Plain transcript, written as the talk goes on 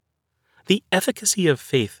The efficacy of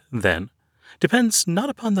faith, then, depends not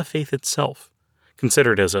upon the faith itself,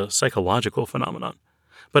 considered as a psychological phenomenon,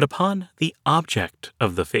 but upon the object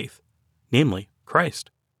of the faith, namely,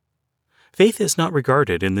 Christ. Faith is not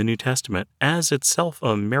regarded in the New Testament as itself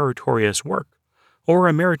a meritorious work or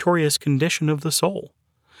a meritorious condition of the soul,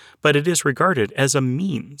 but it is regarded as a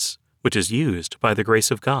means which is used by the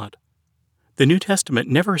grace of God. The New Testament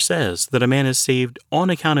never says that a man is saved on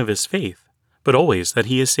account of his faith, but always that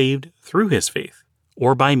he is saved through his faith,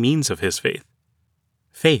 or by means of his faith.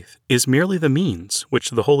 Faith is merely the means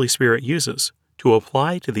which the Holy Spirit uses to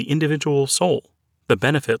apply to the individual soul the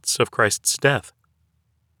benefits of Christ's death.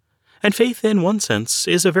 And faith, in one sense,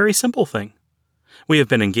 is a very simple thing. We have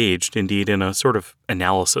been engaged, indeed, in a sort of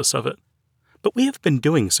analysis of it, but we have been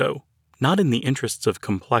doing so not in the interests of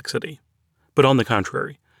complexity, but on the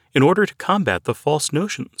contrary, in order to combat the false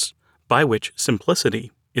notions by which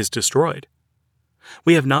simplicity is destroyed.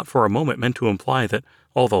 We have not for a moment meant to imply that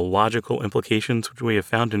all the logical implications which we have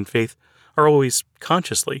found in faith are always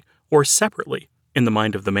consciously or separately in the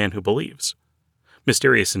mind of the man who believes.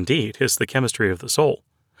 Mysterious indeed is the chemistry of the soul,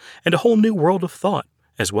 and a whole new world of thought,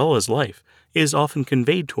 as well as life, is often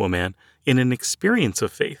conveyed to a man in an experience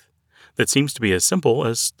of faith that seems to be as simple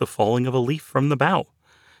as the falling of a leaf from the bough,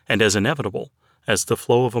 and as inevitable as the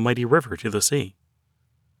flow of a mighty river to the sea.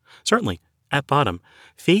 Certainly, at bottom,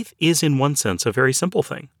 faith is in one sense a very simple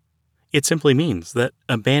thing. It simply means that,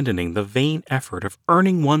 abandoning the vain effort of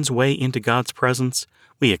earning one's way into God's presence,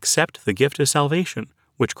 we accept the gift of salvation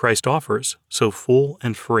which Christ offers so full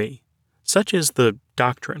and free. Such is the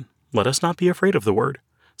doctrine, let us not be afraid of the word,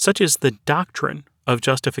 such is the doctrine of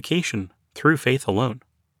justification through faith alone.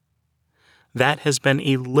 That has been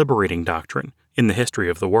a liberating doctrine in the history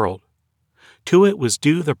of the world. To it was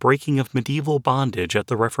due the breaking of medieval bondage at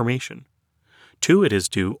the Reformation. To it is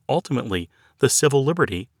due, ultimately, the civil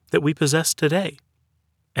liberty that we possess today.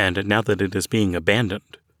 And now that it is being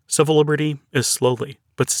abandoned, civil liberty is slowly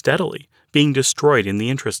but steadily being destroyed in the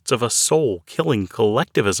interests of a soul-killing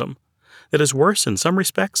collectivism that is worse in some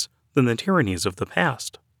respects than the tyrannies of the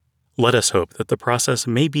past. Let us hope that the process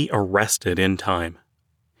may be arrested in time.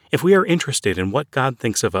 If we are interested in what God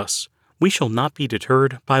thinks of us, we shall not be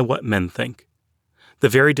deterred by what men think. The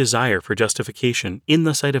very desire for justification in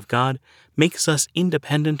the sight of God makes us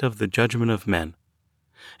independent of the judgment of men.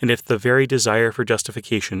 And if the very desire for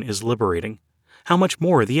justification is liberating, how much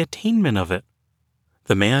more the attainment of it?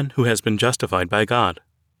 The man who has been justified by God,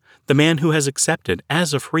 the man who has accepted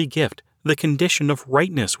as a free gift the condition of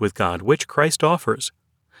rightness with God which Christ offers,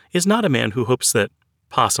 is not a man who hopes that,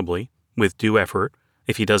 possibly, with due effort,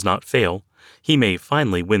 if he does not fail, he may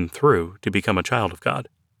finally win through to become a child of God.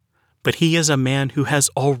 But he is a man who has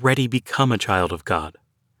already become a child of God.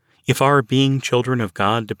 If our being children of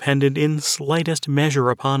God depended in slightest measure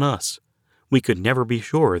upon us, we could never be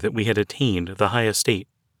sure that we had attained the high estate.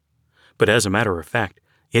 But as a matter of fact,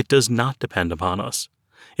 it does not depend upon us.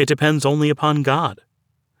 It depends only upon God.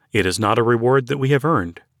 It is not a reward that we have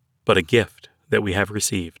earned, but a gift that we have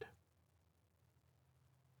received.